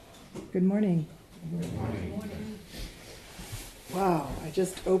Good morning. Good morning. Wow, I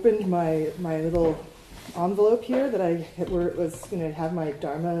just opened my little envelope here that was going to have my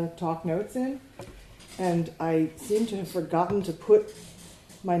Dharma talk notes in, and I seem to have forgotten to put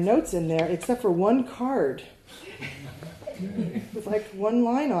my notes in there, except for one card with like one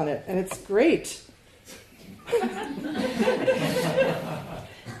line on it, and it's great.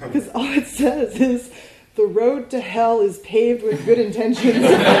 Because all it says is, the road to hell is paved with good intentions.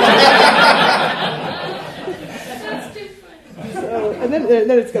 So, and then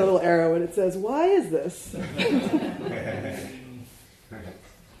it's got a little arrow and it says, why is this?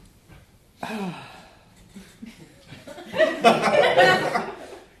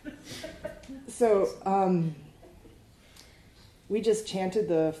 So, we just chanted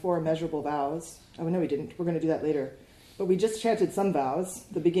the 4 immeasurable vows. Oh, no, we didn't. We're going to do that later. But we just chanted some vows,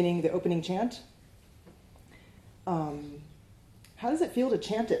 the opening chant. How does it feel to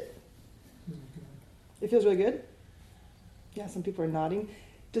chant it? It feels really good? Yeah, some people are nodding.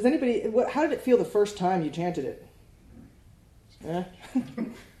 How did it feel the first time you chanted it? Yeah?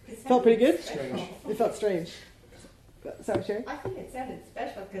 It felt pretty good? Strange. It felt strange. Sorry, Sherry? I think it sounded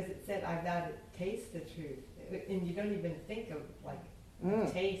special because it said, I vow to taste the truth. And you don't even think of,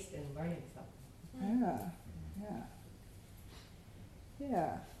 taste and learning something.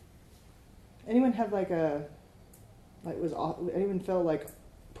 Yeah. Anyone have anyone felt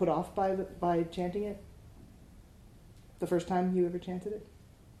put off by chanting it? The first time you ever chanted it?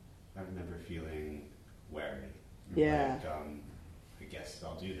 I remember feeling wary. Yeah. I guess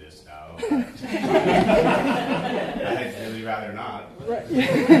I'll do this now. I'd really rather not. Right.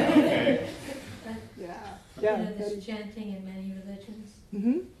 Okay. Yeah. There's chanting in many religions,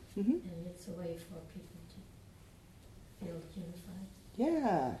 And it's a way for people to feel unified.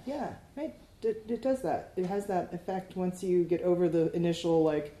 Yeah. Right. It does that. It has that effect once you get over the initial,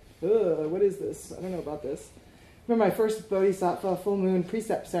 what is this? I don't know about this. Remember my first Bodhisattva full moon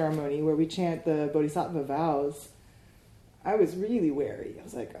precept ceremony where we chant the Bodhisattva vows. I was really wary. I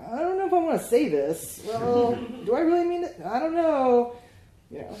was like, I don't know if I want to say this. Well, do I really mean it? I don't know.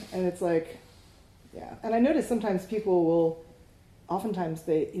 And it's like, yeah. And I notice sometimes people will, oftentimes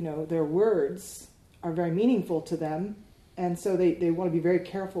their words are very meaningful to them. And so they want to be very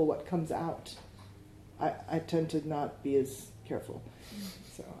careful what comes out. I tend to not be as careful.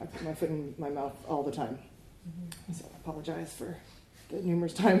 So I put my foot in my mouth all the time. So I apologize for the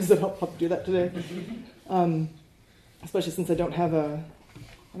numerous times that I'll do that today. Especially since I don't have a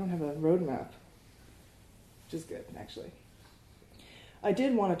roadmap, which is good, actually. I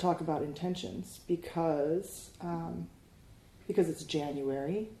did want to talk about intentions because it's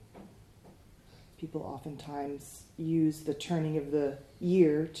January. People oftentimes use the turning of the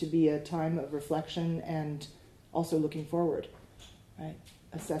year to be a time of reflection and also looking forward, right?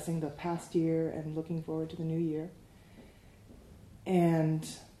 Assessing the past year and looking forward to the new year. And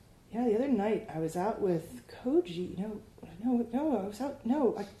yeah, the other night I was out with Koji.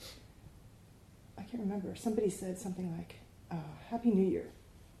 I can't remember. Somebody said something like, Happy New Year.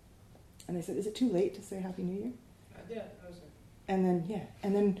 And they said, is it too late to say Happy New Year? Yeah, I was there.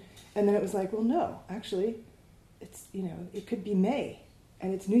 And then it was like, well, no, actually, it's, it could be May,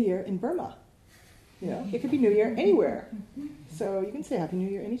 and it's New Year in Burma. It could be New Year anywhere. So you can say Happy New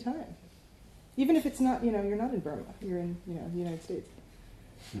Year anytime. Even if it's not, you're not in Burma, you're in, the United States.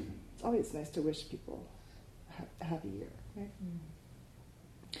 It's always nice to wish people a happy year, right?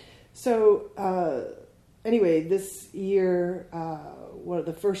 So, anyway, this year,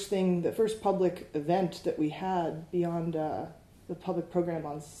 the first public event that we had beyond the public program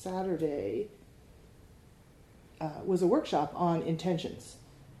on Saturday was a workshop on intentions.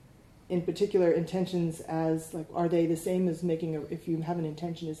 In particular, intentions as, are they the same as if you have an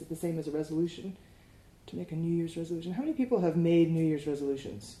intention, is it the same as a resolution? To make a New Year's resolution. How many people have made New Year's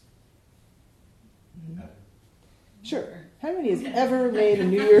resolutions? Mm-hmm. Sure. How many has ever made a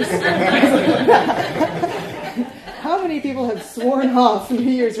New Year's resolution? How many people have sworn off New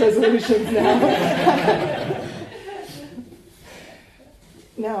Year's resolutions now?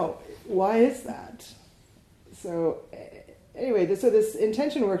 Now, why is that? So, anyway, this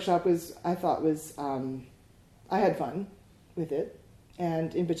intention workshop I had fun with it.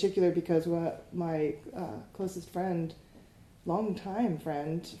 And in particular because my closest friend, longtime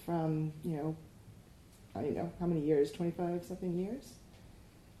friend from, I don't know, how many years, 25-something years,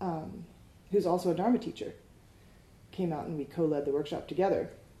 who's also a Dharma teacher, came out and we co-led the workshop together.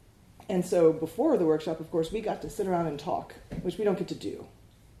 And so before the workshop, of course, we got to sit around and talk, which we don't get to do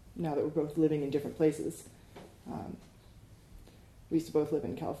now that we're both living in different places. We used to both live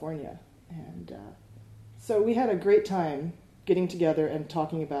in California. And so we had a great time getting together and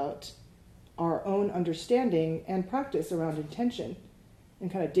talking about our own understanding and practice around intention,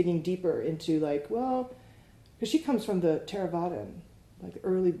 and kind of digging deeper into like, well, because she comes from the Theravadan, like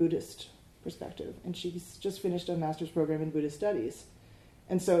early Buddhist perspective, and she's just finished a master's program in Buddhist studies.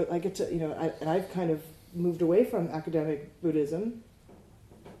 And so I get to, I've kind of moved away from academic Buddhism,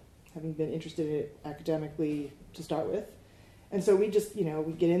 having been interested in it academically to start with. And so we just, we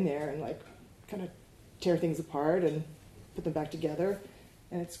get in there and like kind of tear things apart and put them back together,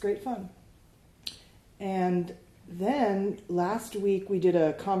 and it's great fun. And then last week we did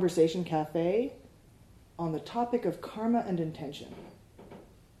a conversation cafe on the topic of karma and intention.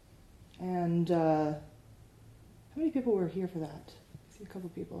 And how many people were here for that? I see a couple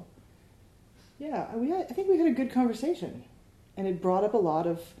people. Yeah, I think we had a good conversation. And it brought up a lot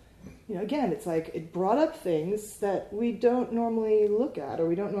of, again, it's like it brought up things that we don't normally look at, or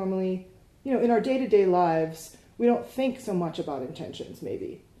we don't normally, in our day-to-day lives, we don't think so much about intentions,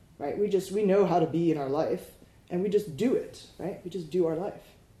 maybe, right? We know how to be in our life, and we just do it, right? We just do our life.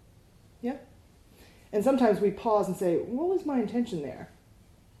 Yeah? And sometimes we pause and say, what was my intention there?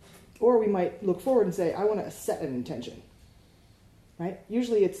 Or we might look forward and say, I want to set an intention, right?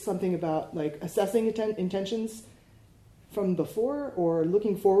 Usually it's something about like assessing intentions from before, or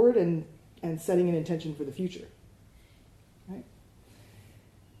looking forward and setting an intention for the future, right?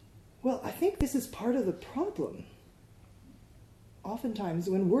 Well, I think this is part of the problem. Oftentimes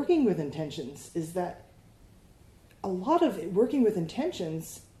when working with intentions is that a lot of working with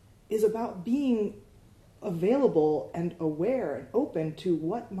intentions is about being available and aware and open to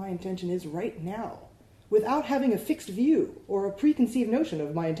what my intention is right now, without having a fixed view or a preconceived notion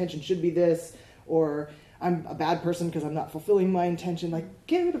of my intention should be this, or I'm a bad person because I'm not fulfilling my intention. Like,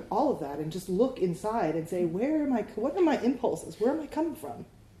 get rid of all of that and just look inside and say, what are my impulses? Where am I coming from?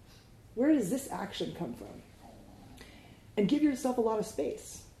 Where does this action come from? And give yourself a lot of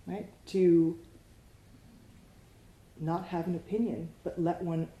space, right, to not have an opinion, but let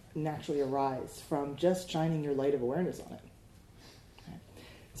one naturally arise from just shining your light of awareness on it. Okay.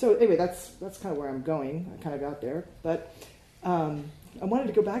 So anyway, that's kind of where I'm going. I kind of got there, but I wanted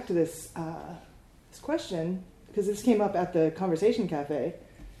to go back to this question, because this came up at the conversation cafe.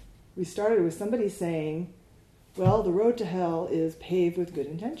 We started with somebody saying, well, the road to hell is paved with good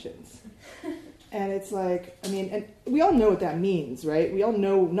intentions. And it's like, and we all know what that means, right? We all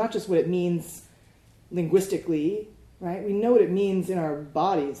know not just what it means linguistically, right? We know what it means in our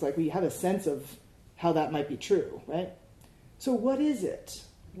bodies. Like, we have a sense of how that might be true, right? So what is it?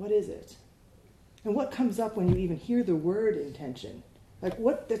 What is it? And what comes up when you even hear the word intention? Like,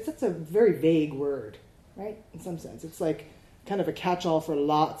 that's a very vague word, right? In some sense. It's like kind of a catch-all for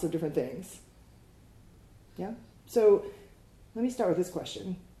lots of different things. Yeah? So let me start with this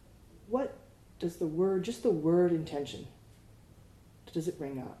question. What does just the word intention, what does it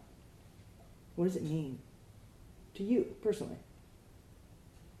bring up? What does it mean to you personally?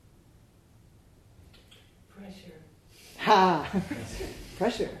 Pressure. Ha!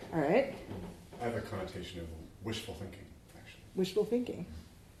 Pressure, all right. I have a connotation of wishful thinking, actually. Wishful thinking.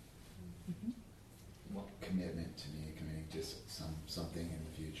 Well, commitment to me, committing just something in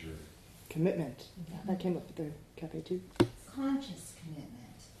the future. Commitment. Yeah, that came up at the cafe too. Conscious commitment.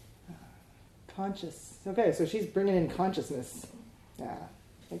 Conscious. Okay, so she's bringing in consciousness. Yeah,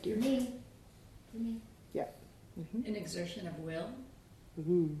 thank you. For me. Yeah. Mm-hmm. An exertion of will.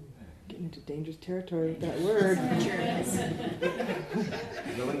 Ooh, getting into dangerous territory with that word.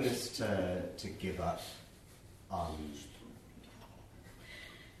 Willingness to give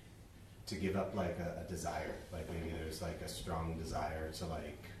up, like a desire, like maybe there's like a strong desire to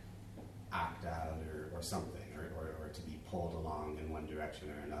like act out or something, or to be pulled along in one direction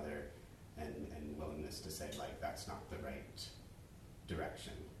or another, and willingness to say like that's not the right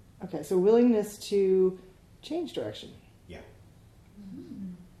direction. Okay, so willingness to change direction. Yeah.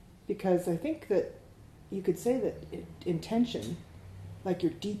 Because I think that you could say that intention, like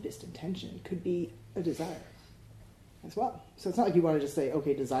your deepest intention, could be a desire as well. So it's not like you want to just say,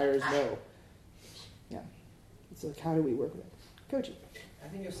 okay, desire is no. Yeah. It's like, how do we work with it? Koji. I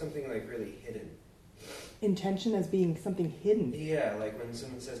think of something like really hidden. Intention as being something hidden. Yeah, like when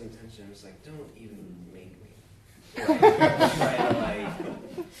someone says intention, it's like, don't even make me.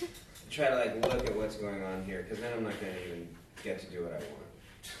 Try to look at what's going on here, because then I'm not going to even get to do what I want.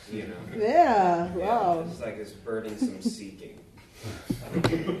 You know? Yeah, wow. It's like this burdensome seeking.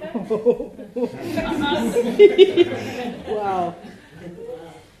 Wow.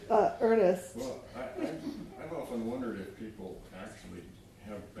 Ernest. Well, I've often wondered if people actually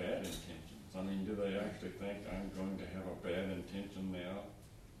have bad intentions. I mean, do they actually think I'm going to have a bad intention now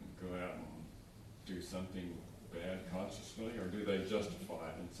and go out and do something bad consciously, or do they justify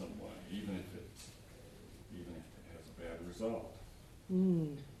it in some way, even if it has a bad result?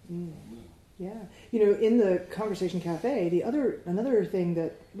 Yeah. In the Conversation Cafe, another thing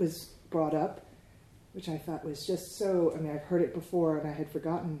that was brought up, which I thought was just so, I've heard it before and I had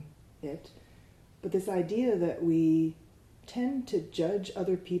forgotten it, but this idea that we tend to judge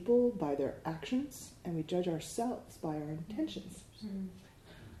other people by their actions and we judge ourselves by our intentions.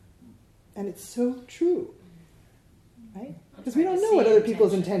 And it's so true, right? Because we don't know what other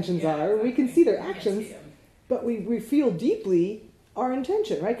people's intentions are. We can see their actions, but we feel deeply our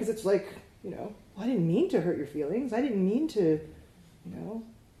intention, right? Because it's like, well, I didn't mean to hurt your feelings. I didn't mean to,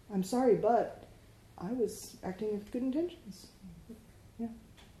 I'm sorry, but I was acting with good intentions. Yeah.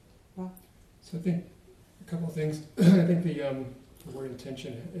 Wow. So I think a couple of things. I think the word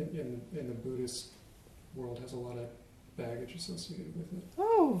intention in the Buddhist world has a lot of baggage associated with it.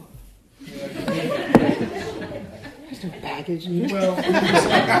 Oh. There's no baggage. Well,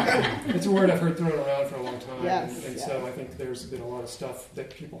 it's a word I've heard thrown around for a long time, and so I think there's been a lot of stuff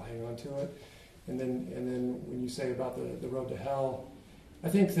that people hang on to it. And then when you say about the road to hell, I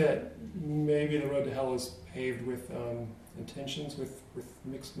think that maybe the road to hell is paved with intentions, with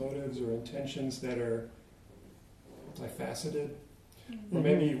mixed motives, or intentions that are multifaceted. Mm-hmm. Or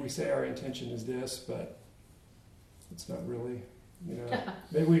maybe we say our intention is this, but it's not really.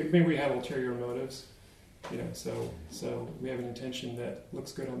 Maybe we have ulterior motives. So we have an intention that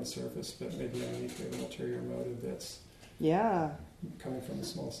looks good on the surface, but maybe underneath we have an ulterior motive that's coming from the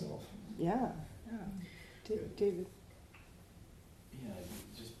small self. Yeah. David. Yeah,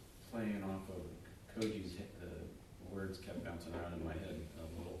 just playing off of Koji's, the words kept bouncing around in my head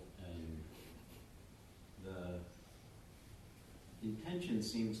a little, and the intention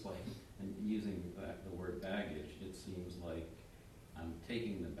seems like, and using the word baggage, it seems like I'm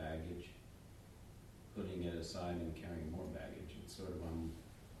taking the baggage, putting it aside, and carrying more baggage. It's sort of I'm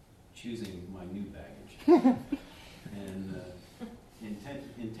choosing my new baggage. And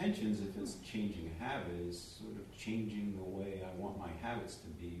intentions, if it's changing a habit, is sort of changing the way I want my habits to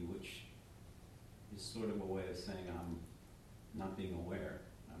be, which is sort of a way of saying I'm not being aware.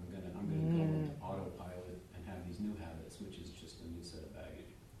 I'm gonna go into autopilot and have these new habits, which is just a new set of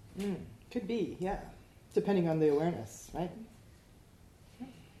baggage. Could be, yeah. Depending on the awareness, right?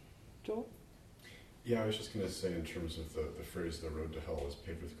 Joel? Yeah, I was just going to say in terms of the phrase, the road to hell is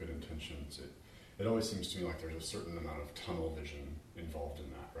paved with good intentions, it always seems to me like there's a certain amount of tunnel vision involved in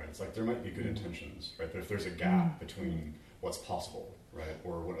that, right? It's like there might be good intentions, right? But if there's a gap between what's possible, right,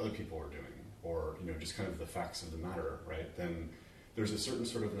 or what other people are doing, or, just kind of the facts of the matter, right, then there's a certain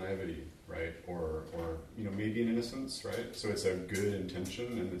sort of naivety, right, or maybe an innocence, right? So it's a good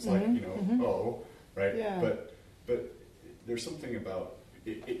intention, and it's like, right? Yeah. But there's something about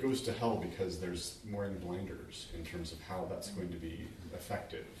it goes to hell because there's wearing blinders in terms of how that's going to be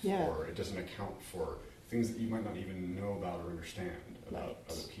effective, or it doesn't account for things that you might not even know about or understand about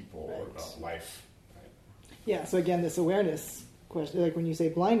other people or about life. Right? Yeah, so again, this awareness question, like when you say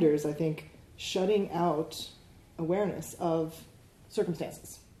blinders, I think shutting out awareness of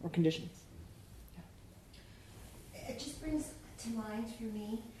circumstances or conditions. It just brings to mind for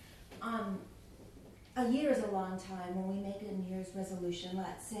me, a year is a long time. When we make a New Year's resolution,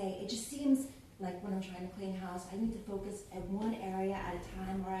 let's say, it just seems like when I'm trying to clean house, I need to focus at one area at a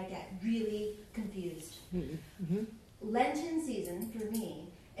time, or I get really confused. Mm-hmm. Lenten season, for me,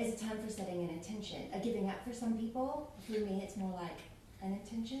 is a time for setting an intention. A giving up for some people, for me, it's more like an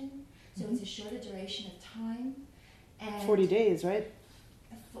intention. So it's a shorter duration of time. And 40 days, right?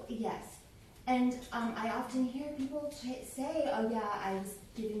 Yes. And I often hear people say, oh yeah, I was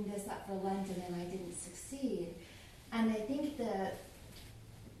giving this up for Lent and then I didn't succeed. And I think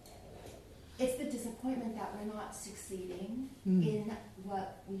it's the disappointment that we're not succeeding in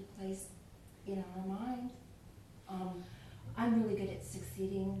what we place in our mind. I'm really good at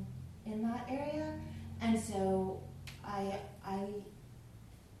succeeding in that area. And so I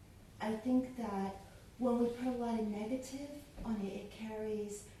think that when we put a lot of negative on it, it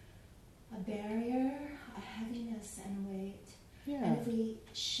carries a barrier, a heaviness, and a weight. Yeah. And if we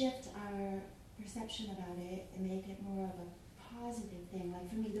shift our perception about it and make it more of a positive thing, like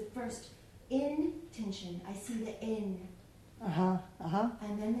for me, the first intention, I see the in, and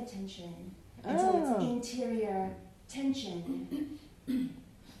then the tension. And so it's interior tension.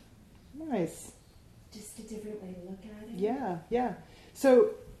 Nice. Just a different way to look at it. Yeah.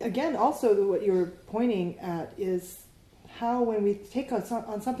 So again, also what you're pointing at is how when we take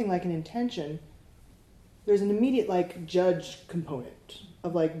on something like an intention, there's an immediate judge component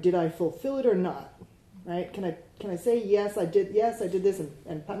of did I fulfill it or not, right? Can I say yes I did this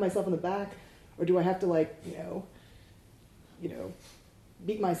and pat myself on the back, or do I have to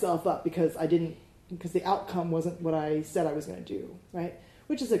beat myself up because the outcome wasn't what I said I was going to do, right?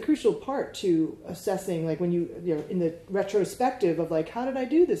 Which is a crucial part to assessing, like when in the retrospective of like, how did I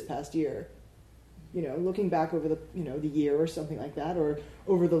do this past year? Looking back over the year or something like that, or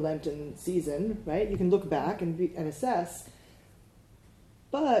over the Lenten season, right? You can look back and assess.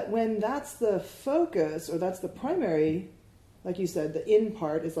 But when that's the focus, or that's the primary, like you said, the in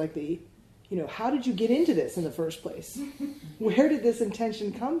part is like the, how did you get into this in the first place? Where did this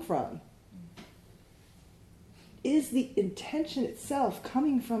intention come from? Is the intention itself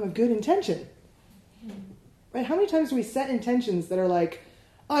coming from a good intention? Right? How many times do we set intentions that are like,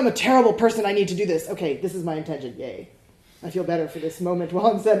 I'm a terrible person, I need to do this. Okay, this is my intention, yay. I feel better for this moment while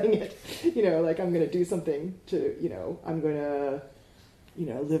I'm setting it. Like I'm going to do something to, I'm going to,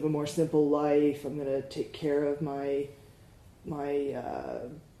 live a more simple life. I'm going to take care of my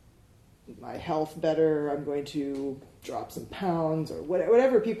health better. I'm going to drop some pounds, or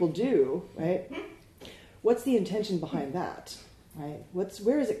whatever people do, right? What's the intention behind that, right?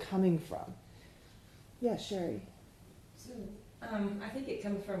 Where is it coming from? Yeah, Sherry. So, I think it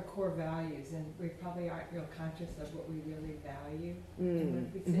comes from core values, and we probably aren't real conscious of what we really value. And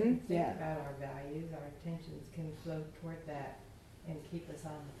when we sit and think about our values, our intentions can flow toward that and keep us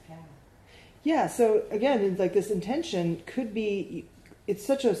on the path. Yeah, so again, it's like this intention could be, it's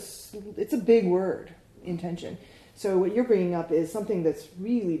a big word, intention. So what you're bringing up is something that's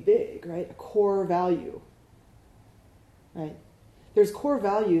really big, right? A core value, right? There's core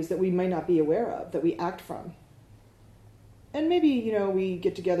values that we might not be aware of, that we act from. And maybe, we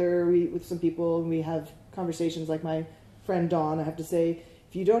get together with some people and we have conversations like my friend Dawn. I have to say,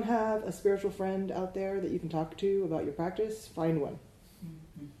 if you don't have a spiritual friend out there that you can talk to about your practice, find one.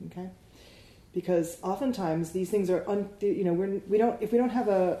 Okay? Because oftentimes these things are, if we don't have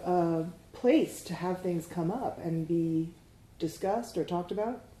a place to have things come up and be discussed or talked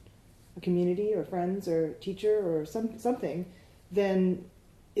about, a community or friends or teacher or something, then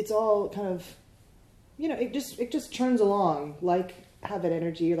it's all kind of, it just churns along like habit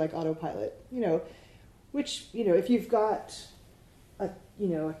energy or like autopilot, which, if you've got a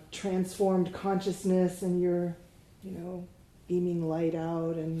transformed consciousness and you're, beaming light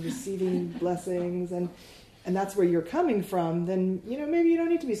out and receiving blessings and that's where you're coming from, then, maybe you don't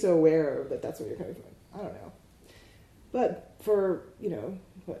need to be so aware that that's where you're coming from. I don't know. But for,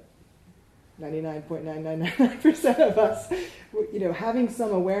 99.9999% of us, having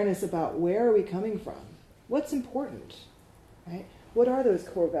some awareness about where are we coming from? What's important, right? What are those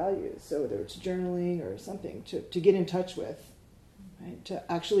core values? So whether it's journaling or something to get in touch with, right? To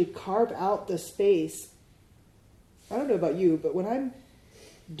actually carve out the space. I don't know about you, but when I'm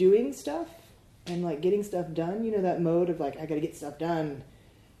doing stuff and like getting stuff done, that mode of like, I got to get stuff done,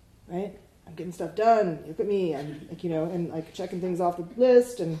 right? I'm getting stuff done. Look at me. I'm like, and like checking things off the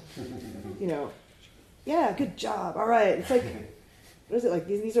list and, yeah, good job. All right. It's like, what is it like?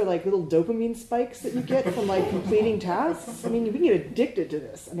 These are like little dopamine spikes that you get from like completing tasks. I mean, we can get addicted to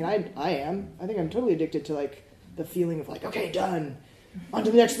this. I mean, I am. I think I'm totally addicted to like the feeling of like, okay, done. On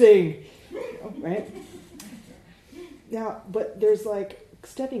to the next thing. Right? Now, but there's like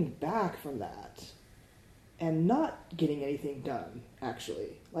stepping back from that and not getting anything done,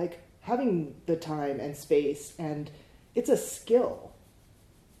 actually. Like having the time and space, and it's a skill.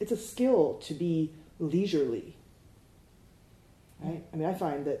 It's a skill to be leisurely. Right? I mean, I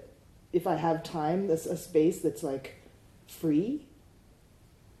find that if I have time, that's a space that's like free,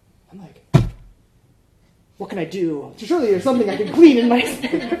 I'm like, what can I do? Surely there's something I can clean in my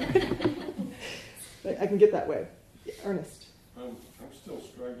space. I can get that way. Yeah, Ernest. I'm still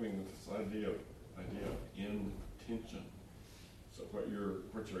struggling with this idea of intention. So what you're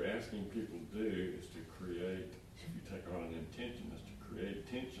asking people to do is to create. If you take on an intention, is to create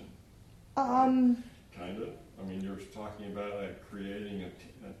tension. Kind of. I mean, you're talking about creating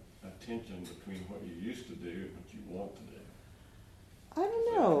a tension between what you used to do and what you want to do. I don't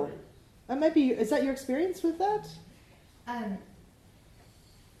know. That might be. Is that your experience with that?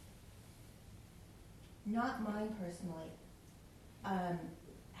 Not mine personally.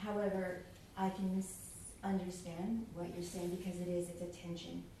 However, I can understand what you're saying because it's a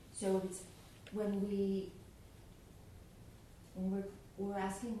tension. So it's when we're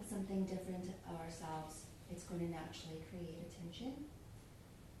asking something different of ourselves, it's going to naturally create a tension.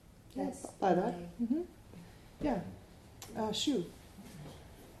 That's by that. Mm-hmm. Yeah. Shu.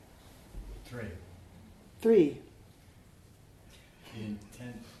 3. The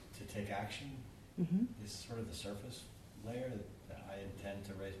intent to take action is sort of the surface layer. That I intend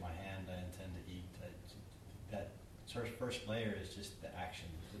to raise my hand. I intend to eat. That first layer is just the action,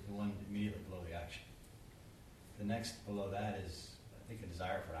 the one immediately below the action. the next below that is, I think, a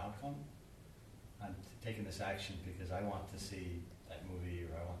desire for an outcome. I'm taking this action because I want to see that movie,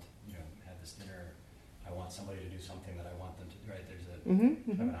 or I want to, have this dinner. I want somebody to do something that I want them to do. Right? There's a kind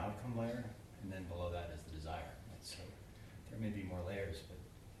of an outcome layer, and then below that is the desire. Right? So there may be more layers, but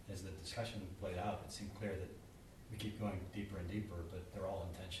as the discussion played out, it seemed clear that we keep going deeper and deeper, but they're all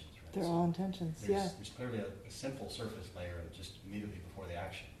intentions. Right? They're all intentions. There's clearly a simple surface layer of just immediately before the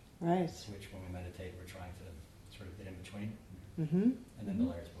action. Right. Which, when we meditate, we're trying to sort of get in between, and then the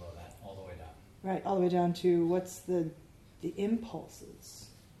layers below that, all the way down. Right, all the way down to what's the impulses,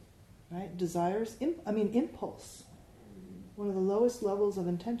 right? Desires, impulse. One of the lowest levels of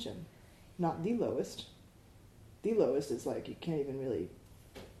intention. Not the lowest. The lowest is like you can't even really,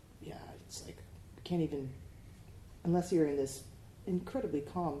 it's like you can't even, unless you're in this incredibly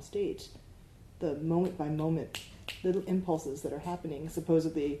calm state, the moment by moment little impulses that are happening,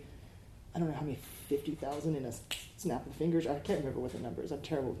 supposedly, I don't know how many, 50,000 in a snap of the fingers. I can't remember what the number is. I'm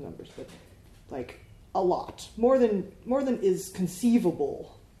terrible with numbers, but like a lot. More than is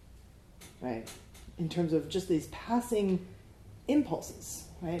conceivable, right? In terms of just these passing impulses,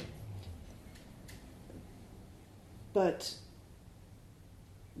 right? But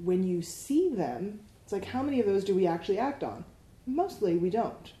when you see them, it's like, how many of those do we actually act on? Mostly we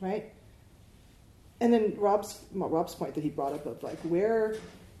don't, right? And then Rob's point that he brought up of like where,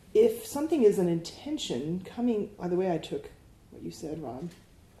 if something is an intention coming, by the way I took what you said, Rob,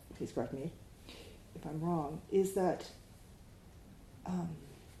 please correct me if I'm wrong, is that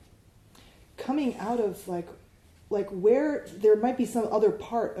coming out of like where there might be some other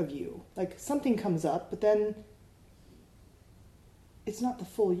part of you, like something comes up, but then it's not the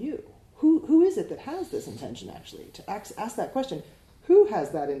full you. Who is it that has this intention actually? To ask that question, who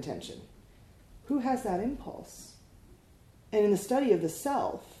has that intention? Who has that impulse? And in the study of the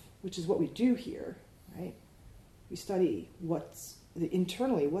self, which is what we do here, right? We study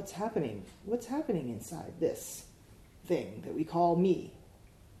internally what's happening inside this thing that we call me,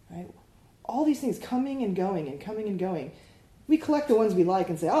 right? All these things coming and going and coming and going. We collect the ones we like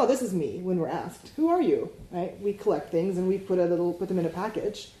and say, oh, this is me, when we're asked, who are you, right? We collect things and we put them in a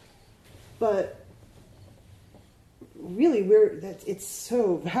package. But really, it's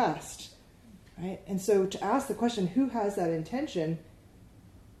so vast, right? And so to ask the question, who has that intention,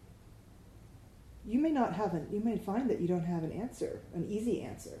 you may find that you don't have an answer, an easy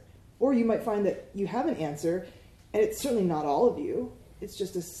answer. Or you might find that you have an answer, and it's certainly not all of you. It's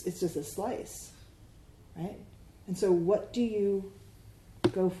just a slice, right? And so what do you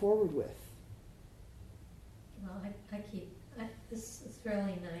go forward with? Well, this is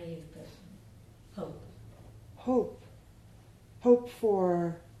fairly naive, but hope. Hope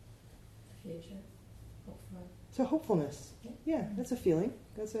for the future. So hopefulness. Yeah, that's a feeling.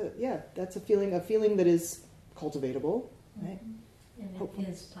 That's a feeling that is cultivatable, right? And it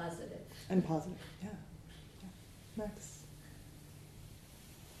is positive. And positive, yeah. Max.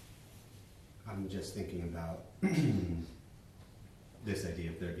 I'm just thinking about this idea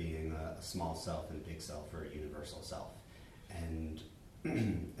of there being a small self and a big self, or a universal self, and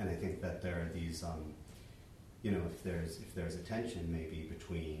I think that there are these, if there's a tension maybe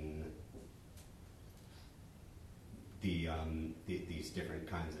between these different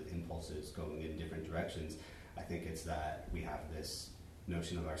kinds of impulses going in different directions, I think it's that we have this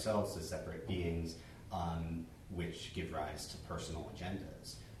notion of ourselves as separate beings, which give rise to personal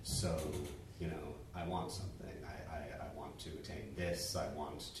agendas. So, I want something. I want to attain this. I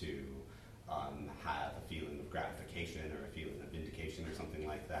want to have a feeling of gratification or a feeling of vindication or something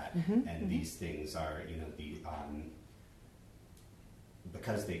like that. These things are,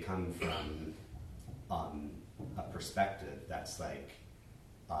 because they come from a perspective that's like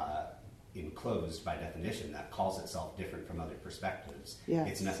enclosed by definition, that calls itself different from other perspectives. Yes.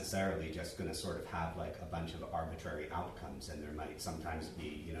 It's necessarily just going to sort of have like a bunch of arbitrary outcomes, and there might sometimes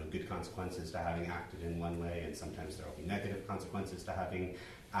be good consequences to having acted in one way, and sometimes there will be negative consequences to having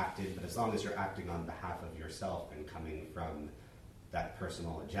acted. But as long as you're acting on behalf of yourself and coming from that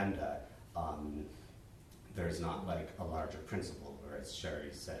personal agenda, there's not like a larger principle, or as Sherry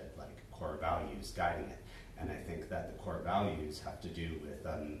said, like core values guiding it. And I think that the core values have to do with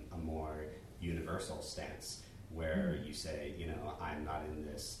a more universal stance, where you say, I'm not in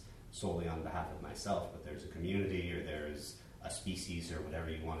this solely on behalf of myself, but there's a community, or there's a species, or whatever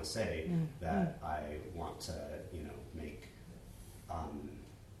you want to say, that I want to, make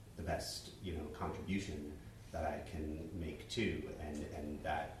the best, contribution that I can make to, and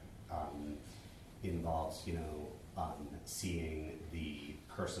that involves, seeing the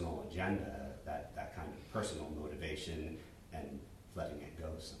personal agenda, that kind of personal motivation, and letting it go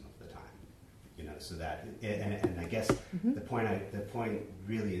some of the time. you know, so that, and I guess the point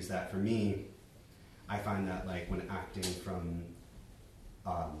really is that for me, I find that like when acting from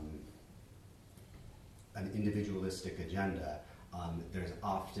an individualistic agenda, there's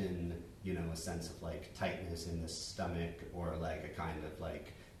often, you know, a sense of like tightness in the stomach, or like a kind of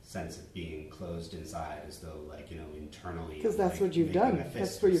like sense of being closed inside, as though like, you know, internally. Because that's like what you've done.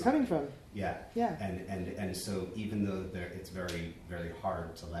 That's where you're coming from. Yeah. Yeah. And so even though it's very, very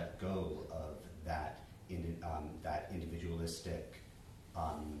hard to let go of that that individualistic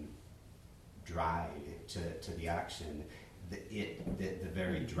drive to the action, the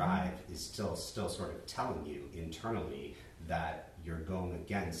very drive is still sort of telling you internally that you're going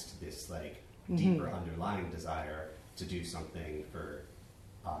against this like deeper underlying desire to do something for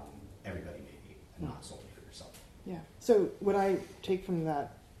everybody maybe, and not solely for yourself. Yeah. So what I take from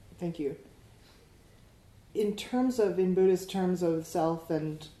that, thank you, in Buddhist terms of self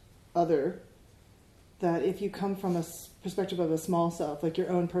and other, that if you come from a perspective of a small self, like your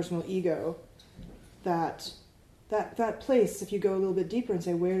own personal ego, that place, if you go a little bit deeper and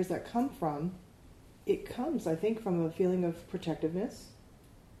say, where does that come from? It comes, I think, from a feeling of protectiveness,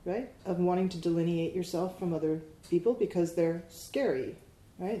 right? Of wanting to delineate yourself from other people because they're scary,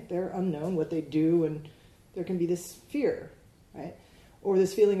 right? They're unknown, what they do, and there can be this fear, right? Or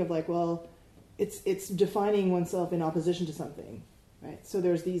this feeling of like, well, it's defining oneself in opposition to something, right? So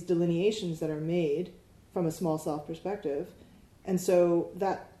there's these delineations that are made from a small self perspective, and so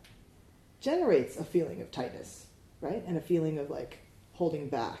that generates a feeling of tightness, right? And a feeling of like holding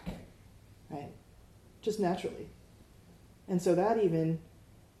back, right? Just naturally. And so that even,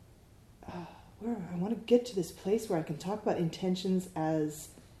 where I want to get to this place where I can talk about intentions as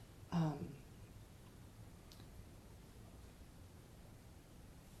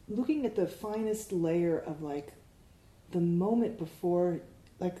looking at the finest layer of like the moment before,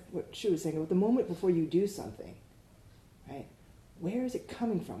 like what she was saying, the moment before you do something, right? Where is it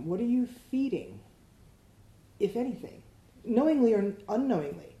coming from? What are you feeding, if anything? Knowingly or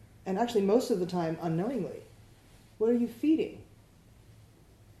unknowingly. And actually most of the time unknowingly. What are you feeding?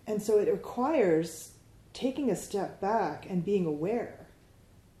 And so it requires taking a step back and being aware.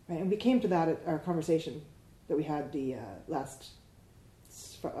 Right? And we came to that at our conversation that we had the last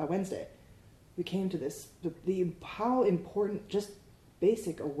Wednesday. We came to this, how important just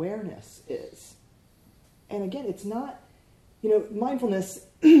basic awareness is. And again, it's not, you know, mindfulness,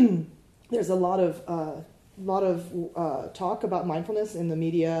 there's a lot of talk about mindfulness in the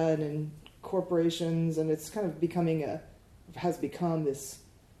media and in corporations, and it's kind of has become this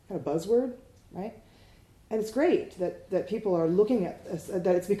kind of buzzword, right? And it's great that people are looking at this,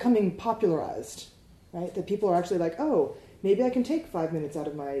 that it's becoming popularized, right? That people are actually like, oh, maybe I can take 5 minutes out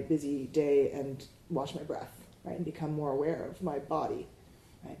of my busy day and watch my breath, right? And become more aware of my body,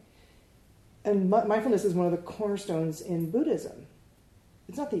 right? And mindfulness is one of the cornerstones in Buddhism.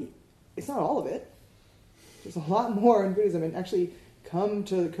 It's not all of it. There's a lot more in Buddhism, and actually come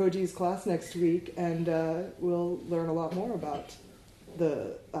to Koji's class next week, and we'll learn a lot more about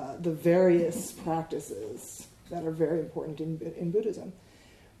the various practices that are very important in Buddhism.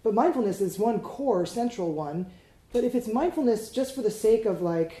 But mindfulness is one core, central one. But if it's mindfulness just for the sake of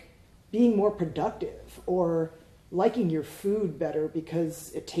like being more productive or liking your food better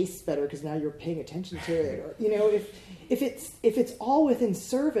because it tastes better because now you're paying attention to it, or you know, if it's all within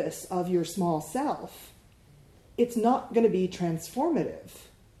service of your small self, it's not going to be transformative.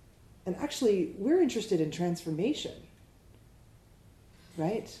 And actually, we're interested in transformation,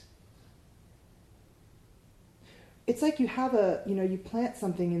 right? It's like you have you plant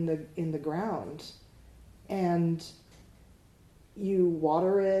something in the ground, and you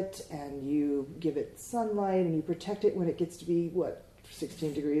water it, and you give it sunlight, and you protect it when it gets to be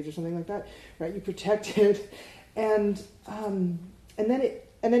 16 degrees or something like that, right? You protect it, and then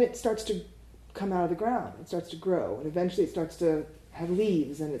it starts to come out of the ground. It starts to grow, and eventually it starts to have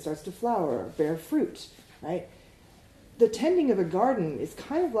leaves, and it starts to flower, bear fruit, right? The tending of a garden is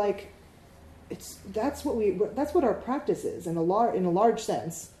kind of like that's what our practice is in a large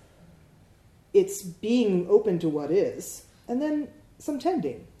sense. It's being open to what is, and then some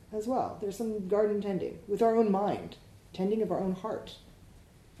tending as well. There's some garden tending with our own mind, tending of our own heart,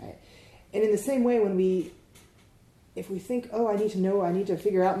 right? And in the same way, if we think, oh, I need to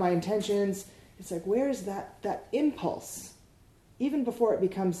figure out my intentions, it's like, where is that impulse? Even before it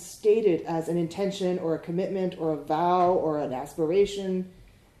becomes stated as an intention or a commitment or a vow or an aspiration,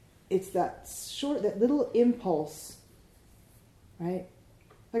 it's that little impulse, right?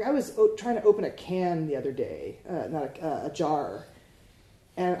 Like I was trying to open a can the other day, not a jar,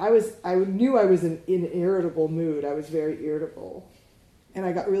 and I knew I was in an irritable mood. I was very irritable, and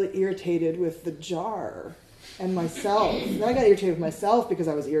I got really irritated with the jar and myself. Then I got irritated with myself because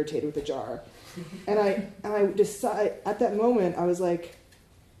I was irritated with the jar. And I decided, at that moment, I was like,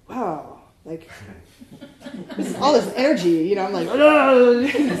 wow, like, all this energy, I'm like,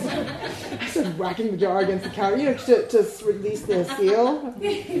 just whacking the jar against the counter, to release the seal.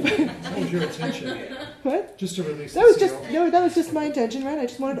 Hold your attention. What? Just to release that was the seal. that was just my intention, right? I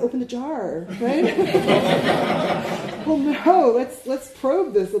just wanted to open the jar, right? Well, no, let's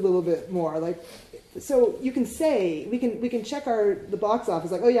probe this a little bit more, like. So you can say, we can check the box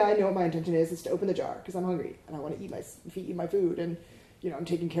office, like, oh yeah, I know what my intention is. It's to open the jar because I'm hungry and I want to eat my food, and I'm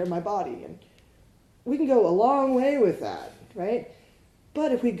taking care of my body, and we can go a long way with that, right?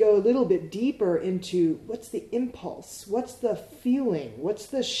 But if we go a little bit deeper into what's the impulse, what's the feeling, what's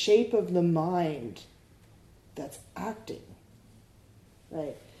the shape of the mind that's acting,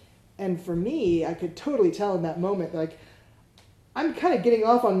 right? And for me, I could totally tell in that moment, like, I'm kind of getting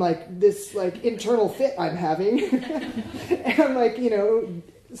off on this internal fit I'm having. And I'm like,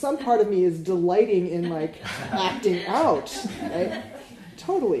 some part of me is delighting in acting out, right?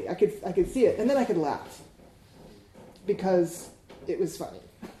 Totally. I could see it. And then I could laugh because it was funny.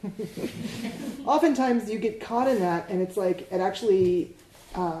 Oftentimes you get caught in that, and it's like it actually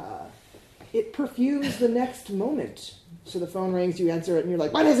it perfumes the next moment. So the phone rings, you answer it, and you're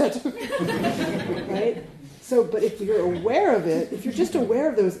like, what is it? Right? So, but if you're aware of it, if you're just aware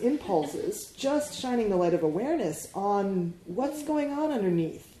of those impulses, just shining the light of awareness on what's going on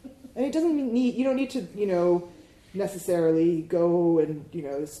underneath. And it doesn't mean you don't need to, necessarily go and,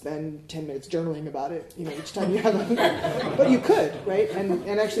 spend 10 minutes journaling about it, each time you have a, but you could, right? And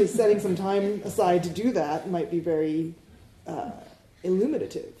actually setting some time aside to do that might be very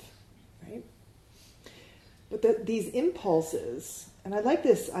illuminative, right? But these impulses, and I like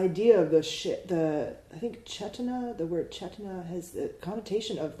this idea of I think chetana, the word chetana has the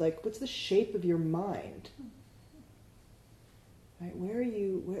connotation of what's the shape of your mind? Right?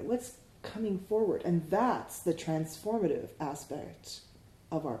 What's coming forward? And that's the transformative aspect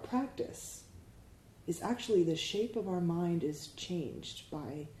of our practice, is actually the shape of our mind is changed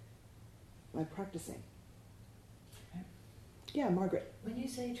by practicing. Right? Yeah, Margaret. When you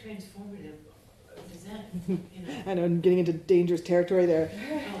say transformative, does that, I know I'm getting into dangerous territory there.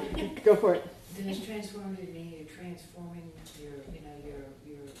 Go for it. Does transformative mean you're transforming your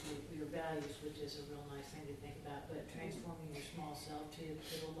values, which is a real nice thing to think about, but transforming your small self to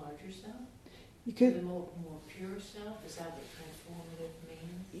the larger self? You could, to the more pure self? Is that what transformative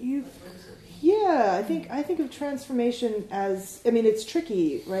what means? does it mean? Yeah, I think of transformation as, it's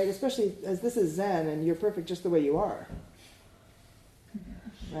tricky, right? Especially as this is Zen and you're perfect just the way you are.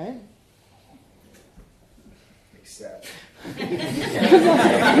 Right? Except. You're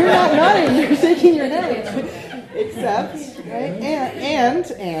not nodding, you're shaking your head. Except, right?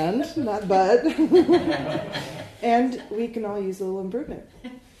 And, not but. And we can all use a little improvement.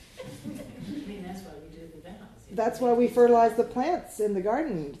 That's why we do the vows. That's why we fertilize the plants in the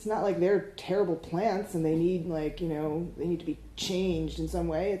garden. It's not like they're terrible plants and they need they need to be changed in some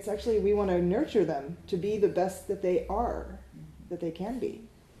way. It's actually, we want to nurture them to be the best that they are, that they can be.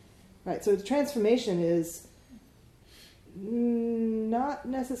 Right, so the transformation is not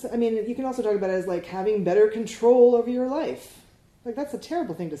necessarily, you can also talk about it as having better control over your life. That's a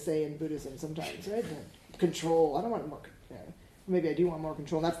terrible thing to say in Buddhism sometimes, right? Control, I don't want more, maybe I do want more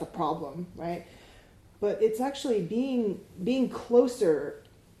control, and that's the problem, right? But it's actually being closer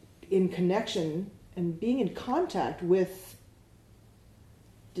in connection and being in contact with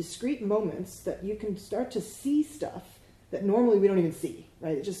discrete moments that you can start to see stuff that normally we don't even see,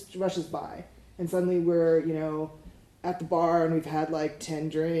 right? It just rushes by. And suddenly we're, at the bar and we've had 10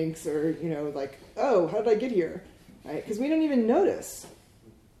 drinks or, oh, how did I get here? Right? Because we don't even notice,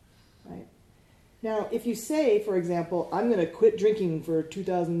 right? Now, if you say, for example, I'm going to quit drinking for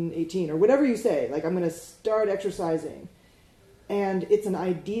 2018 or whatever you say, I'm going to start exercising, and it's an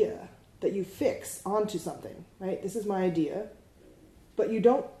idea that you fix onto something, right? This is my idea. But you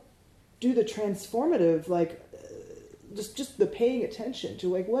don't do the transformative, just the paying attention to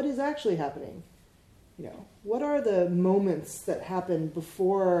what is actually happening. What are the moments that happen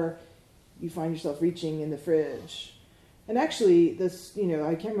before you find yourself reaching in the fridge? And actually, this,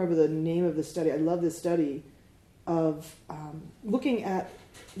 I can't remember the name of the study. I love this study of looking at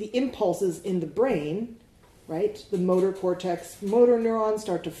the impulses in the brain, right? The motor cortex, motor neurons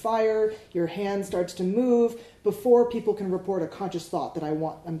start to fire, your hand starts to move before people can report a conscious thought that I'm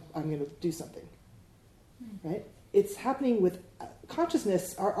going to do something, right? It's happening with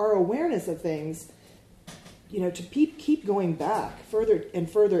consciousness, our awareness of things, to keep going back further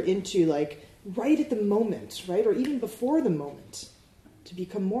and further into right at the moment, right? Or even before the moment, to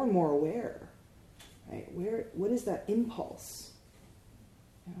become more and more aware, right? What is that impulse?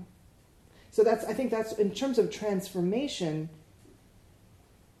 You know? So I think that's in terms of transformation.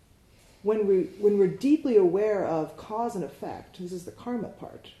 When we're deeply aware of cause and effect, this is the karma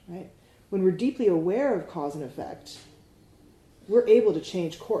part, right? When we're deeply aware of cause and effect, we're able to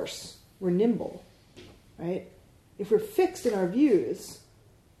change course. We're nimble, right? If we're fixed in our views,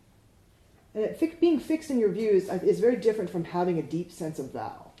 and being fixed in your views is very different from having a deep sense of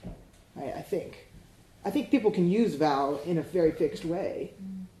vow, right? I think people can use vow in a very fixed way,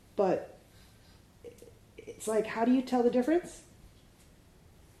 but it's like, how do you tell the difference?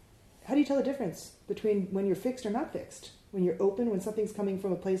 How do you tell the difference between when you're fixed or not fixed? When you're open, when something's coming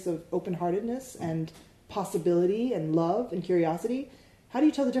from a place of open-heartedness and possibility and love and curiosity? How do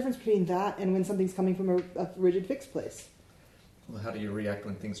you tell the difference between that and when something's coming from a rigid, fixed place? Well, how do you react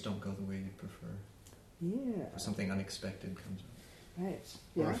when things don't go the way you prefer? Yeah. Or something unexpected comes up. Right.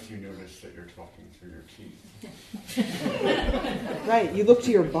 Or Yeah. if you notice that you're talking through your teeth. Right. You look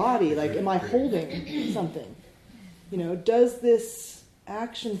to your body, like, am I holding something? You know, does this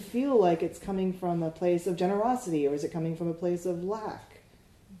action feel like it's coming from a place of generosity, or is it coming from a place of lack?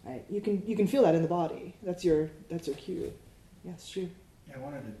 Right. You can feel that in the body. That's your cue. Yes, Shu. Yeah, I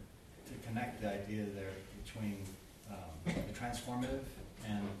wanted to connect the idea there between the transformative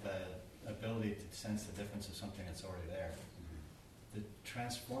and the ability to sense the difference of something that's already there. The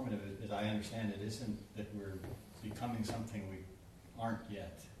transformative, as I understand it, isn't that we're becoming something we aren't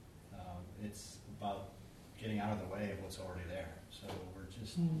yet. It's about getting out of the way of what's already there. So we're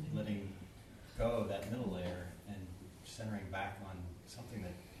just letting go of that middle layer and centering back on something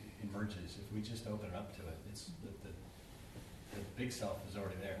that emerges. If we just open it up to it, it's the big self is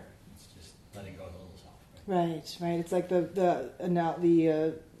already there. It's just letting go of the little self. Right. It's like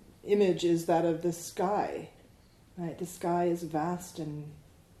the image is that of the sky. Right. The sky is vast and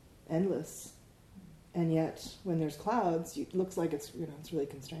endless, and yet when there's clouds, it looks like it's really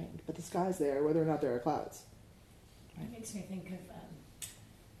constrained. But the sky's there, whether or not there are clouds. Right. It makes me think of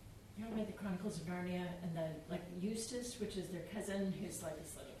you ever read the Chronicles of Narnia and the Eustace, which is their cousin, who's like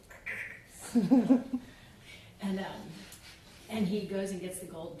this little and he goes and gets the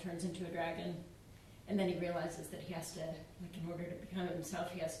gold and turns into a dragon. And then he realizes that he has to, in order to become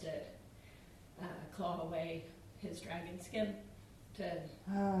himself, he has to claw away his dragon skin to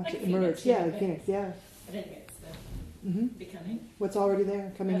emerge. Phoenix, the phoenix, yeah. But anyway, it's the becoming. What's already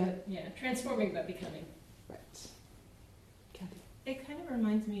there, coming up. Yeah, transforming but becoming. Right. Kathy. It kind of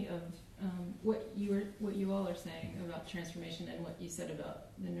reminds me of what you all are saying about transformation and what you said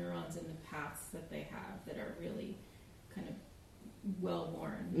about the neurons and the paths that they have that are really kind of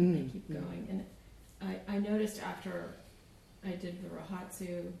well-worn and they keep going. And I noticed after I did the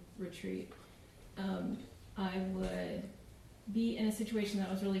Rohatsu retreat, I would be in a situation that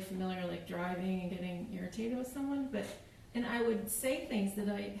was really familiar, like driving and getting irritated with someone, and I would say things that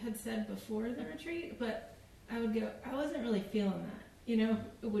I had said before the retreat, but I would go, I wasn't really feeling that. You know,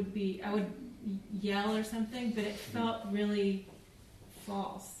 I would yell or something, but it felt really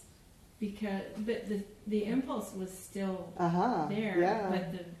false. But the impulse was still there,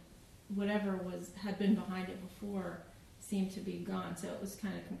 but whatever had been behind it before seemed to be gone, so it was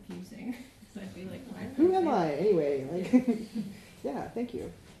kind of confusing. So I'd be like, why? Who am I anyway? Yeah, thank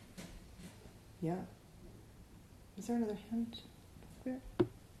you. Yeah. Is there another hand there?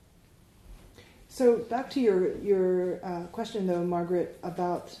 So back to your question, though, Margaret,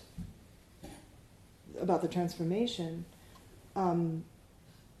 about the transformation. When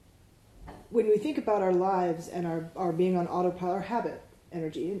we think about our lives and our being on autopilot, our habit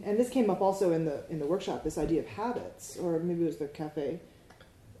energy, and this came up also in the workshop, this idea of habits, or maybe it was the cafe.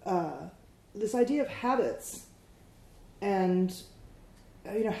 This idea of habits, and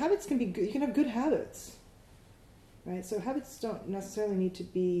habits can be good. You can have good habits, right? So habits don't necessarily need to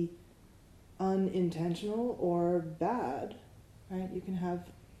be unintentional or bad, right? You can have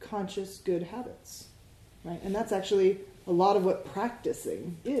conscious good habits, right? And that's actually a lot of what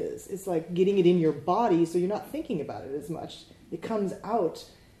practicing is. It's like getting it in your body so you're not thinking about it as much. It comes out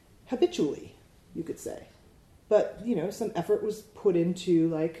habitually, you could say. But, some effort was put into,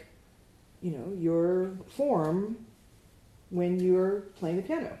 your form when you're playing the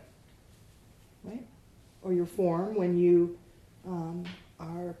piano, right? Or your form when you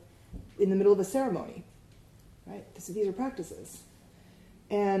are in the middle of a ceremony, right? These are practices.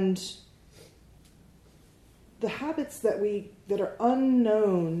 And the habits that are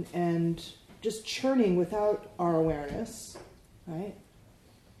unknown and just churning without our awareness, right?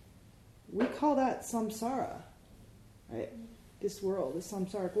 We call that samsara, right? This world, this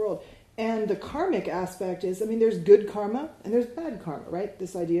samsaric world. And the karmic aspect is, I mean, there's good karma and there's bad karma, right?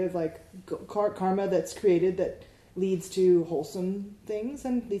 This idea of like karma that's created that leads to wholesome things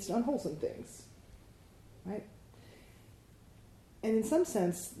and leads to unwholesome things, right? And in some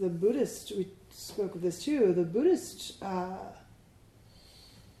sense, the Buddhist, we spoke of this too, the Buddhist,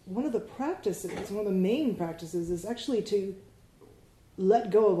 one of the practices, one of the main practices is actually to let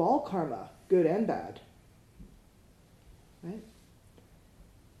go of all karma, good and bad, right?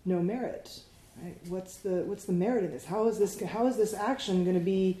 No merit, right? What's the merit in this? How is this action going to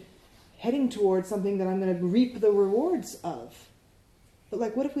be heading towards something that I'm going to reap the rewards of? But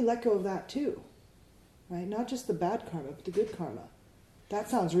like, what if we let go of that too, right? Not just the bad karma, but the good karma.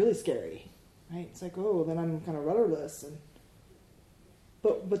 That sounds really scary, right? It's like, oh, then I'm kind of rudderless.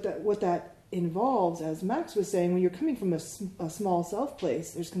 But what that involves, as Max was saying, when you're coming from a small self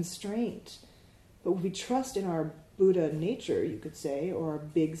place, there's constraint. But when we trust in our Buddha nature, you could say, or our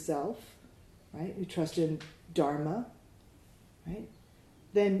big self, right? We trust in Dharma, right?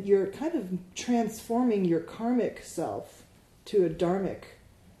 Then you're kind of transforming your karmic self to a dharmic,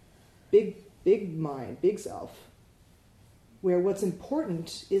 big mind, big self, where what's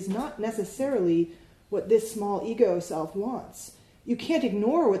important is not necessarily what this small ego self wants. You can't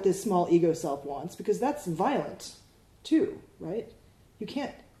ignore what this small ego self wants because that's violent too, right? You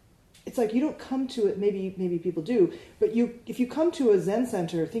can't. It's like you don't come to it, maybe people do, but if you come to a Zen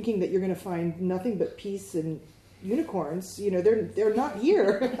center thinking that you're going to find nothing but peace and unicorns, they're not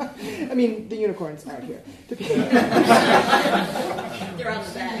here. I mean, the unicorns aren't here. They're on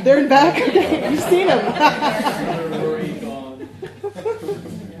the back. They're in back? Okay. You've seen them.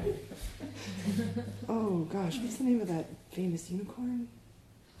 Oh gosh, what's the name of that famous unicorn?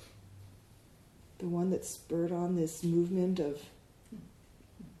 The one that spurred on this movement of...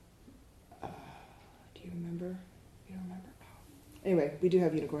 do you remember? You don't remember? Oh. Anyway, we do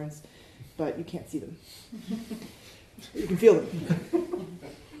have unicorns, but you can't see them. You can feel them.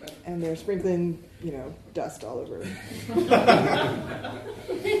 And they're sprinkling, dust all over.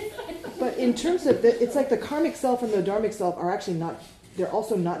 But in terms of, it's like the karmic self and the dharmic self are actually not, they're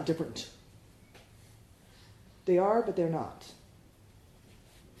also not different. They are, but they're not.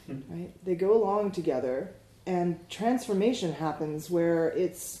 Right? They go along together, and transformation happens where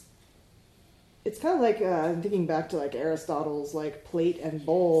it's kind of like, I'm thinking back to like Aristotle's like plate and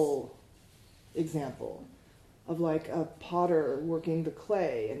bowl example of like a potter working the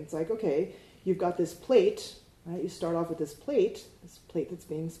clay. And it's like, okay, you've got this plate, right? You start off with this plate that's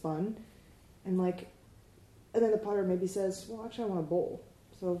being spun. And then the potter maybe says, well, actually I want a bowl.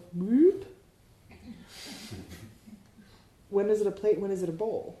 So, whoop. When is it a plate? When is it a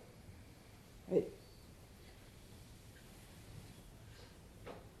bowl? Right?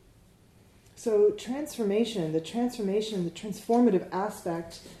 So transformation, the transformative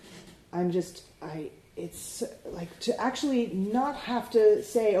aspect, it's like to actually not have to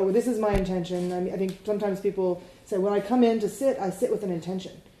say, oh, this is my intention. I think sometimes people say, when I come in to sit, I sit with an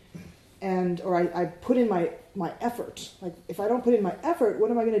intention. Or I put in my effort. Like, if I don't put in my effort, what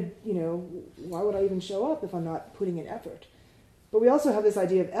am I going to, why would I even show up if I'm not putting in effort? But we also have this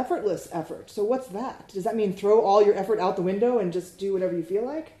idea of effortless effort. So what's that? Does that mean throw all your effort out the window and just do whatever you feel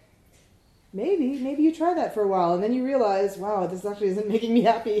like? Maybe you try that for a while, and then you realize, wow, this actually isn't making me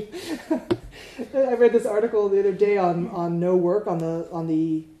happy. I read this article the other day on no work, on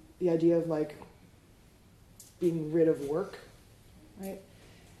the idea of like being rid of work, right?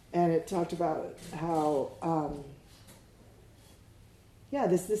 And it talked about how,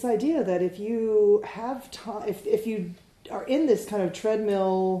 this idea that if you have time, if you are in this kind of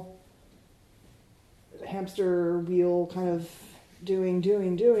treadmill, hamster wheel kind of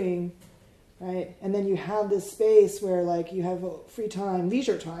doing, right? And then you have this space where like you have free time,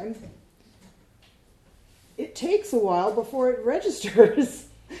 leisure time. It takes a while before it registers.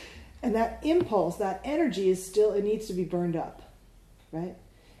 And that impulse, that energy it needs to be burned up, right?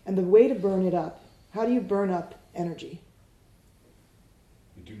 And the way to burn it up, how do you burn up energy?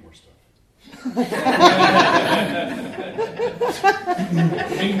 You do more stuff.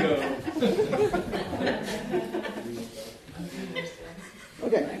 Bingo.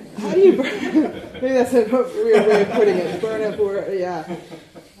 Okay, how do you burn? Maybe that's a weird way of putting it. Burn up, yeah.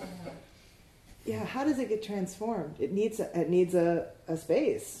 Yeah, how does it get transformed? It needs a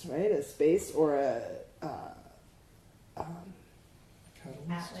space, right? A space or outlet.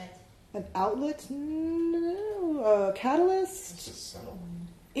 An outlet? No, a catalyst. It's just settle.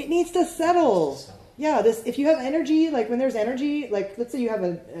 It needs to settle. Yeah, if you have energy, like when there's energy, like let's say you have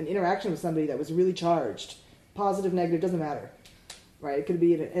an interaction with somebody that was really charged, positive, negative, doesn't matter, right? It could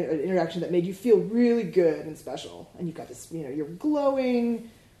be an interaction that made you feel really good and special, and you've got this, you're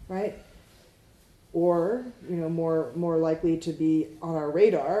glowing, right? Or, more likely to be on our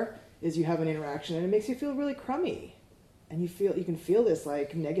radar is you have an interaction and it makes you feel really crummy. And you can feel this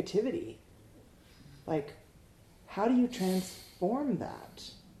like negativity. Like, how do you transform that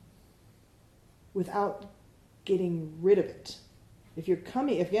without getting rid of it? If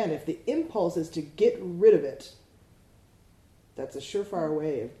the impulse is to get rid of it, that's a surefire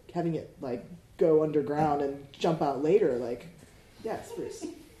way of having it like go underground and jump out later. Like, yes, Bruce.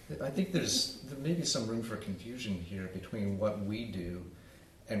 I think there may be some room for confusion here between what we do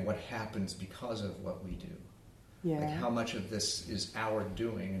and what happens because of what we do. Yeah. Like how much of this is our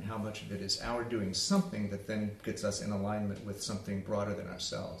doing and how much of it is our doing something that then gets us in alignment with something broader than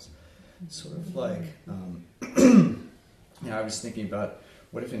ourselves. Sort of like, I was thinking about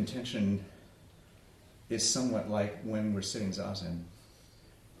what if intention is somewhat like when we're sitting zazen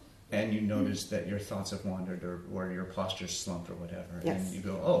and you notice that your thoughts have wandered or your posture's slumped or whatever. Yes. And you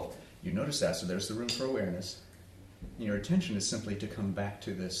go, oh, you notice that, so there's the room for awareness. And your attention is simply to come back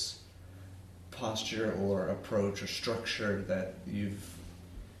to this posture or approach or structure that you've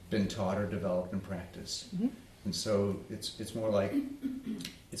been taught or developed and practiced. Mm-hmm. And so it's more like,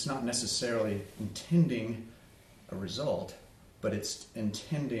 it's not necessarily intending a result, but it's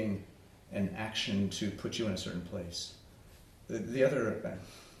intending an action to put you in a certain place. The other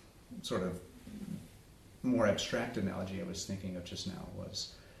sort of more abstract analogy I was thinking of just now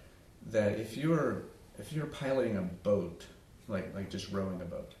was that if you're piloting a boat, like just rowing a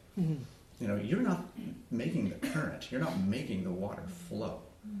boat, mm-hmm. You're not making the current, you're not making the water flow.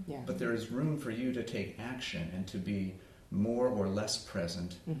 Yeah. But there is room for you to take action and to be more or less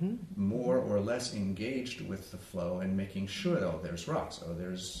present, mm-hmm. more or less engaged with the flow, and making sure, there's rocks,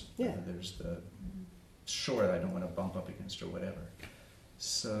 there's the shore that I don't want to bump up against or whatever.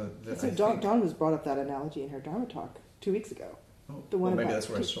 So Dawn was brought up that analogy in her Dharma talk 2 weeks ago. Oh, the one maybe about that's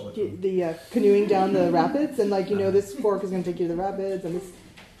where I stole it from. The canoeing down the rapids, and this fork is going to take you to the rapids, and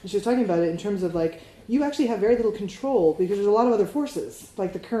she was talking about it in terms of like, you actually have very little control because there's a lot of other forces,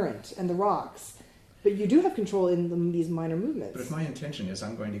 like the current and the rocks. But you do have control in these minor movements. But if my intention is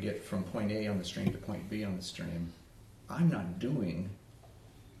I'm going to get from point A on the stream to point B on the stream,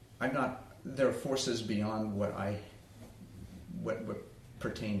 there are forces beyond what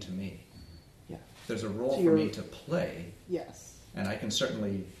pertain to me. Yeah. There's a role for me to play. Yes. And I can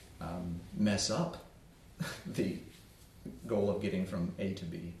certainly mess up the goal of getting from A to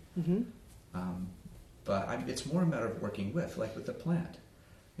B. Mm-hmm. But it's more a matter of working with, like with the plant.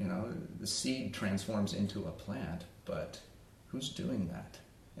 The seed transforms into a plant, but who's doing that?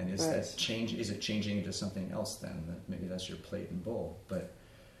 And is that change? Is it changing into something else then? Maybe that's your plate and bowl. But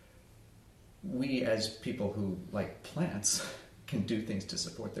we, as people who like plants, can do things to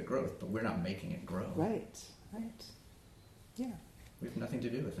support the growth, but we're not making it grow. Right. Yeah. We have nothing to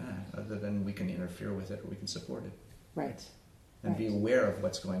do with that, other than we can interfere with it or we can support it. Right. And be aware of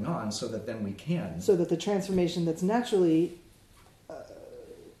what's going on so that then we can. So that the transformation that's naturally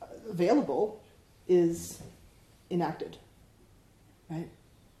available is enacted. Right?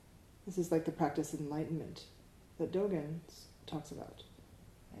 This is like the practice of enlightenment that Dogen talks about.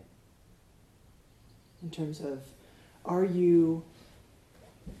 Right? In terms of, are you...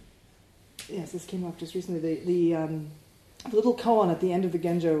 Yes, this came up just recently. The little koan at the end of the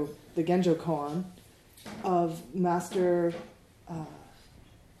Genjo koan of Master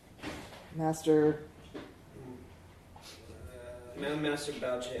Master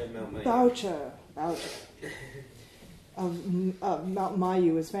Baoche of Mount Mayu. Baoche of Mount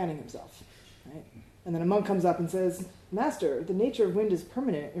Mayu is fanning himself, right? And then a monk comes up and says, "Master, the nature of wind is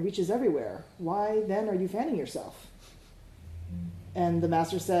permanent; it reaches everywhere. Why then are you fanning yourself?" And the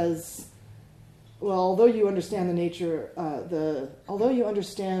master says, "Well, although you understand the nature, although you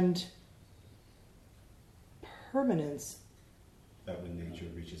understand permanence, that when nature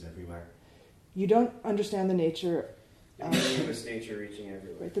reaches everywhere, you don't understand the nature." The meaning of its nature reaching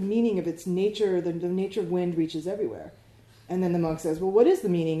everywhere. Right, the meaning of its nature, the nature of wind reaches everywhere. And then the monk says, "Well, what is the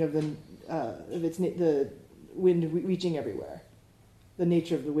meaning of the wind reaching everywhere? The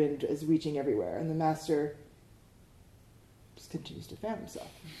nature of the wind is reaching everywhere." And the master just continues to fan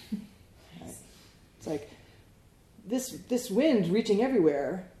himself. Right? It's like this wind reaching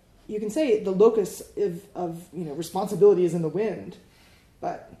everywhere. You can say the locus of responsibility is in the wind,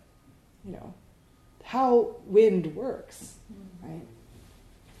 but how wind works, right?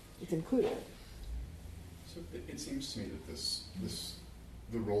 It's included. So it seems to me that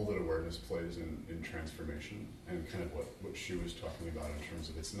the role that awareness plays in transformation, and kind of what she was talking about in terms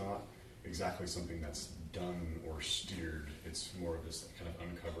of it's not exactly something that's done or steered. It's more of this kind of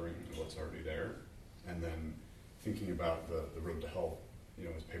uncovering of what's already there, and then thinking about the road to hell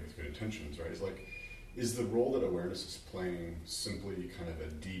is paved with good intentions, right? Is like, is the role that awareness is playing simply kind of a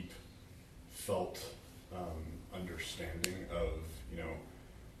deep, felt understanding of,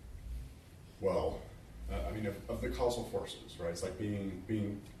 of the causal forces, right? It's like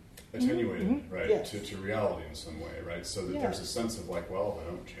being attenuated, right, yes. to reality in some way, right? So that there's a sense of like, well, if I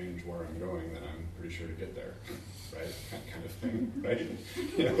don't change where I'm going, then I'm pretty sure to get there, right? Kind of thing, right?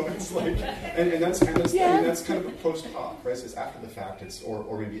 It's like, and that's kind of a post hoc, right? So it's after the fact,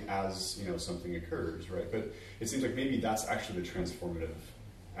 or maybe as something occurs, right? But it seems like maybe that's actually the transformative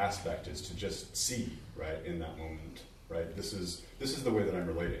aspect, is to just see, right, in that moment. Right. This is the way that I'm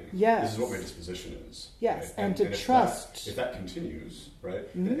relating. Yes. This is what my disposition is. Yes, right? and to trust. If that continues, right,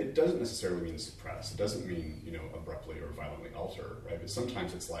 it doesn't necessarily mean suppress. It doesn't mean abruptly or violently alter, right? But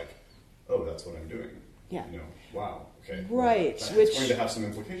sometimes it's like, oh, that's what I'm doing. Yeah. Wow. Okay. Right. Well, Which it's going to have some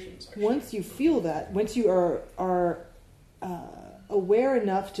implications. Actually. Once you feel that, once you are aware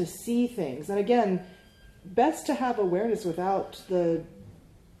enough to see things, and again, best to have awareness without the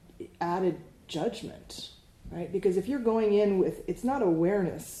added judgment. Right? Because if you're going in with, it's not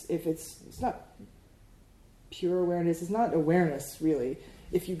awareness, if it's not pure awareness, it's not awareness really,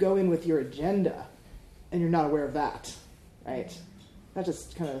 if you go in with your agenda and you're not aware of that, right? That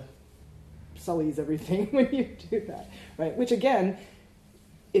just kind of sullies everything when you do that, right? Which again,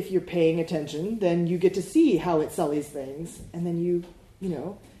 if you're paying attention, then you get to see how it sullies things, and then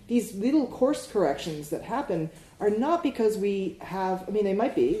these little course corrections that happen are not because we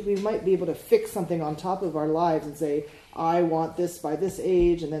might be able to fix something on top of our lives and say, I want this by this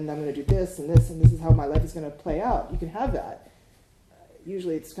age, and then I'm going to do this, and this is how my life is going to play out. You can have that.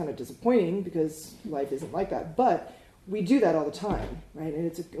 Usually it's kind of disappointing because life isn't like that, but we do that all the time, right?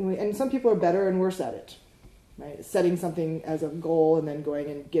 And some people are better and worse at it, right? Setting something as a goal and then going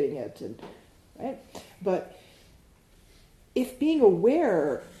and getting it, right? But if being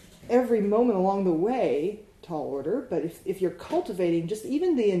aware every moment along the way, tall order, but if you're cultivating just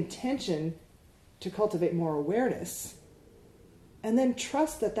even the intention to cultivate more awareness, and then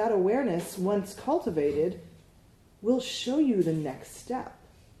trust that awareness, once cultivated, will show you the next step.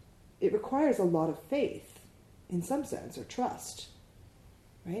 It requires a lot of faith, in some sense, or trust,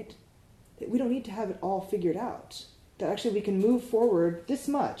 right? We don't need to have it all figured out. That actually we can move forward this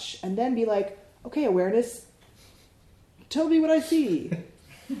much, and then be like, okay, awareness, tell me what I see.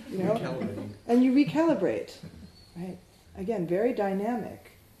 And you recalibrate, right? Again, very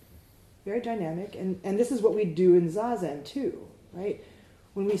dynamic, and this is what we do in Zazen too, right?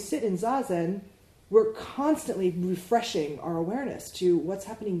 When we sit in Zazen, we're constantly refreshing our awareness to what's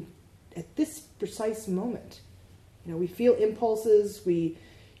happening at this precise moment. We feel impulses, we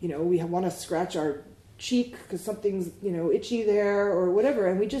want to scratch our cheek because something's, itchy there or whatever,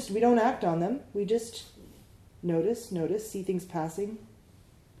 and we don't act on them, we just notice, see things passing,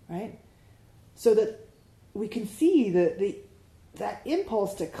 right? So that we can see that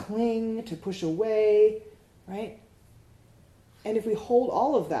impulse to cling, to push away, right? And if we hold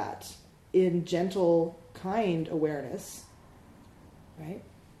all of that in gentle, kind awareness, right?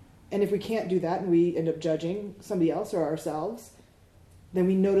 And if we can't do that and we end up judging somebody else or ourselves, then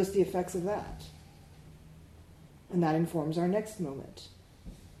we notice the effects of that. And that informs our next moment.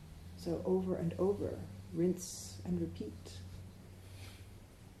 So over and over, rinse and repeat.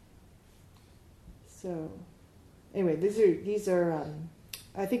 So, anyway, these are.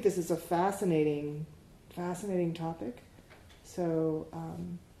 I think this is a fascinating topic. So,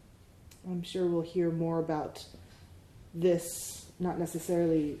 I'm sure we'll hear more about this. Not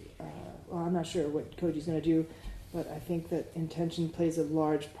necessarily. I'm not sure what Koji's going to do, but I think that intention plays a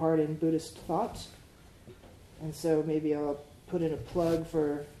large part in Buddhist thought, and so maybe I'll put in a plug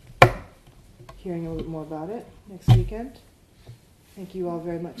for hearing a little bit more about it next weekend. Thank you all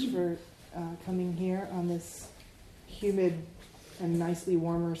very much for coming here on this humid and nicely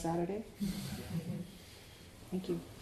warmer Saturday. Thank you.